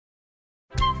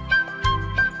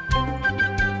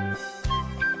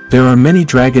There are many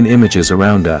dragon images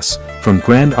around us, from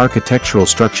grand architectural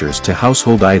structures to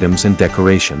household items and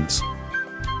decorations.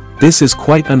 This is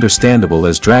quite understandable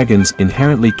as dragons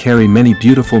inherently carry many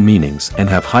beautiful meanings and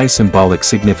have high symbolic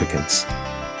significance.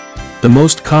 The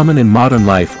most common in modern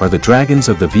life are the dragons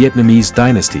of the Vietnamese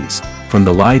dynasties, from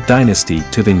the Lai dynasty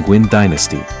to the Nguyen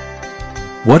dynasty.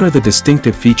 What are the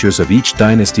distinctive features of each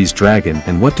dynasty's dragon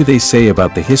and what do they say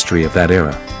about the history of that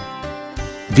era?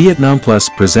 Vietnam Plus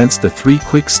presents the 3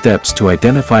 quick steps to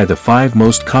identify the 5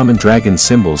 most common dragon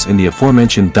symbols in the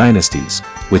aforementioned dynasties,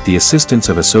 with the assistance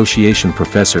of Association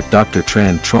Professor Dr.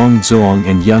 Tran Trong Duong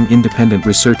and young independent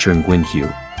researcher Nguyen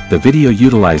Hue. The video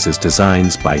utilizes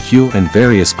designs by Hue and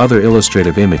various other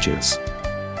illustrative images.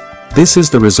 This is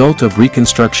the result of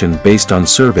reconstruction based on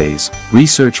surveys,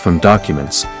 research from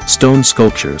documents, stone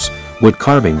sculptures, wood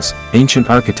carvings, ancient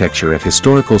architecture at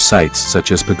historical sites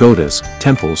such as pagodas,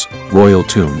 temples, royal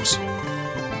tombs.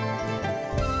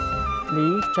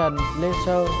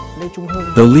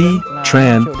 The Lý,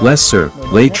 Tran, Lê Sơ,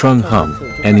 Lê Trung Hung,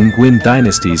 and Nguyen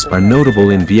dynasties are notable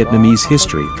in Vietnamese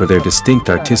history for their distinct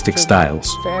artistic styles.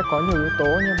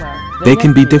 They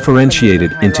can be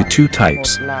differentiated into 2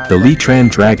 types, the Lý Tran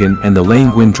dragon and the Lê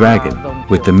Nguyen dragon,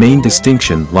 with the main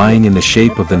distinction lying in the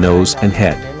shape of the nose and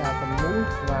head.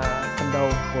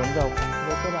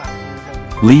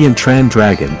 Lý and Tran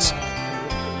dragons.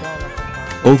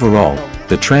 Overall,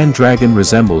 the Tran dragon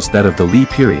resembles that of the Lý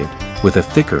period, with a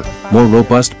thicker, more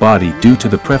robust body due to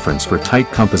the preference for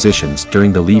tight compositions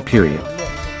during the Lý period.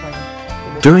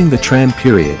 During the Tran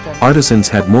period, artisans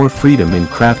had more freedom in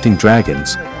crafting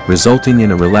dragons, resulting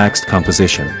in a relaxed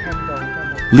composition.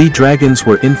 Lý dragons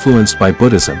were influenced by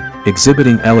Buddhism,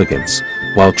 exhibiting elegance,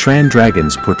 while Tran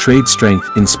dragons portrayed strength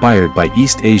inspired by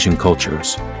East Asian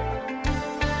cultures.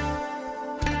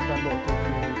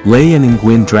 Lê and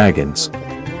Nguyen dragons.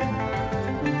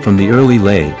 From the early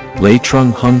Lê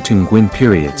Trung Hung to Nguyen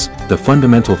periods, the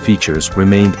fundamental features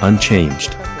remained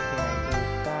unchanged.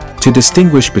 To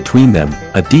distinguish between them,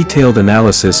 a detailed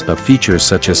analysis of features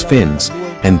such as fins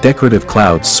and decorative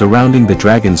clouds surrounding the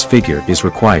dragon's figure is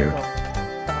required.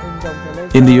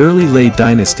 In the early Lê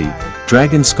dynasty,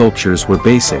 dragon sculptures were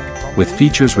basic, with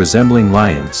features resembling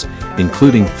lions,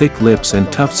 including thick lips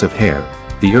and tufts of hair.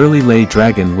 The early Lê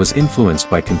dragon was influenced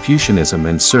by Confucianism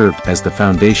and served as the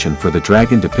foundation for the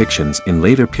dragon depictions in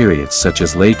later periods such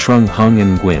as Lê Trung Hung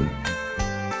and Nguyen.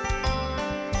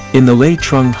 In the Lê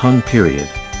Trung Hung period,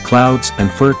 clouds and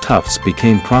fur tufts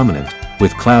became prominent,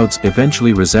 with clouds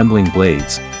eventually resembling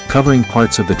blades, covering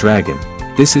parts of the dragon.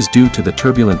 This is due to the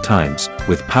turbulent times,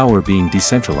 with power being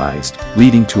decentralized,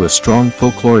 leading to a strong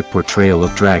folkloric portrayal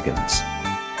of dragons.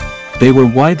 They were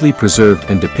widely preserved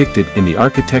and depicted in the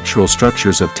architectural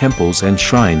structures of temples and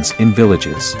shrines in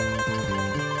villages.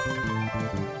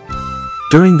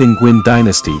 During the Nguyen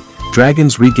dynasty,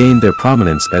 dragons regained their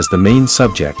prominence as the main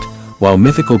subject, while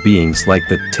mythical beings like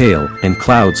the tail and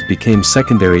clouds became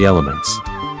secondary elements.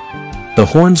 The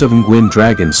horns of Nguyen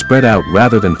dragon spread out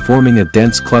rather than forming a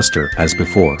dense cluster as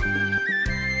before.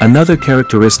 Another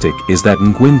characteristic is that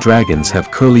Nguyen dragons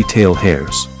have curly tail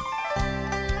hairs.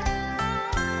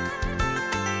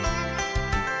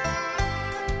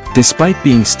 Despite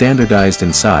being standardized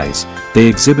in size, they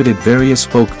exhibited various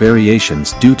folk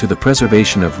variations due to the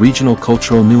preservation of regional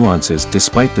cultural nuances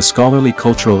despite the scholarly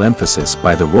cultural emphasis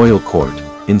by the royal court.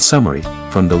 In summary,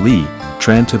 from the Lý,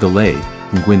 Tran to the Lê,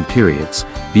 Nguyen periods,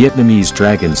 Vietnamese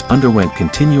dragons underwent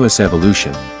continuous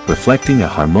evolution, reflecting a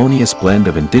harmonious blend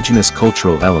of indigenous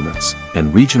cultural elements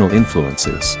and regional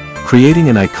influences, creating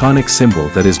an iconic symbol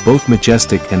that is both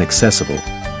majestic and accessible.